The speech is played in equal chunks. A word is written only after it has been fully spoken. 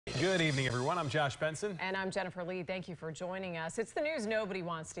Good evening, everyone. I'm Josh Benson. And I'm Jennifer Lee. Thank you for joining us. It's the news nobody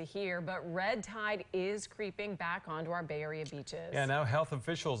wants to hear, but red tide is creeping back onto our Bay Area beaches. Yeah, now health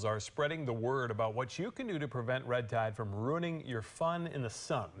officials are spreading the word about what you can do to prevent red tide from ruining your fun in the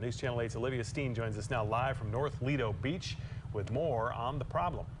sun. News Channel 8's Olivia Steen joins us now live from North Lido Beach with more on the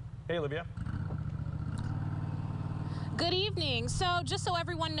problem. Hey, Olivia. Good evening. So just so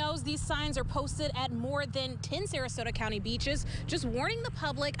everyone knows, these signs are posted at more than 10 Sarasota County beaches, just warning the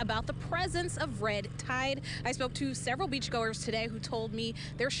public about the presence of red tide. I spoke to several beachgoers today who told me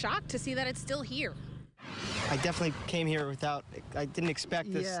they're shocked to see that it's still here. I definitely came here I didn't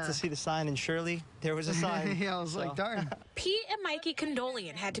expect to see the sign, and surely there was a sign. Yeah, I was like, darn. Pete and Mikey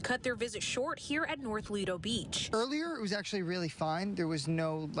Condolian had to cut their visit short here at North Lido Beach. Earlier, it was actually really fine. There was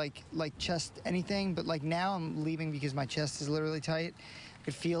no, like chest anything, but like now I'm leaving because my chest is literally tight. I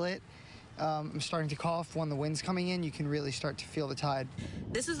could feel it. I'm starting to cough. When the wind's coming in, you can really start to feel the tide.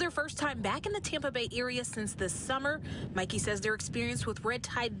 This is their first time back in the Tampa Bay area since this summer. Mikey says their experience with red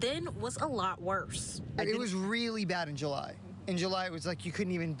tide then was a lot worse. It was really bad in July. In July, it was like you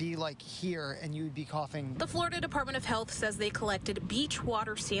couldn't even be like here and you would be coughing. The Florida Department of Health says they collected beach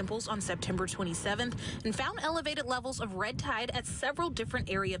water samples on September 27th and found elevated levels of red tide at several different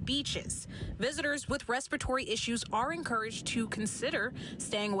area beaches. Visitors with respiratory issues are encouraged to consider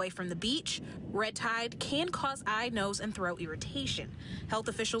staying away from the beach. Red tide can cause eye, nose, and throat irritation. Health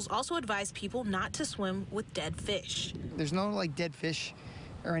officials also advise people not to swim with dead fish. There's no like dead fish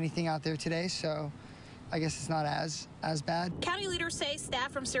or anything out there today, so I guess it's not as bad. County leaders say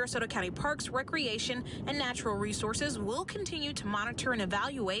staff from Sarasota County Parks, Recreation, and Natural Resources will continue to monitor and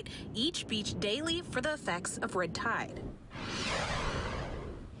evaluate each beach daily for the effects of red tide.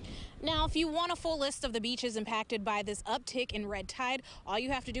 Now, if you want a full list of the beaches impacted by this uptick in red tide, all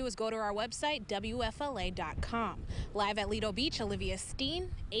you have to do is go to our website, WFLA.com. Live at Lido Beach, Olivia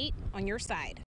Steen, 8 on your side.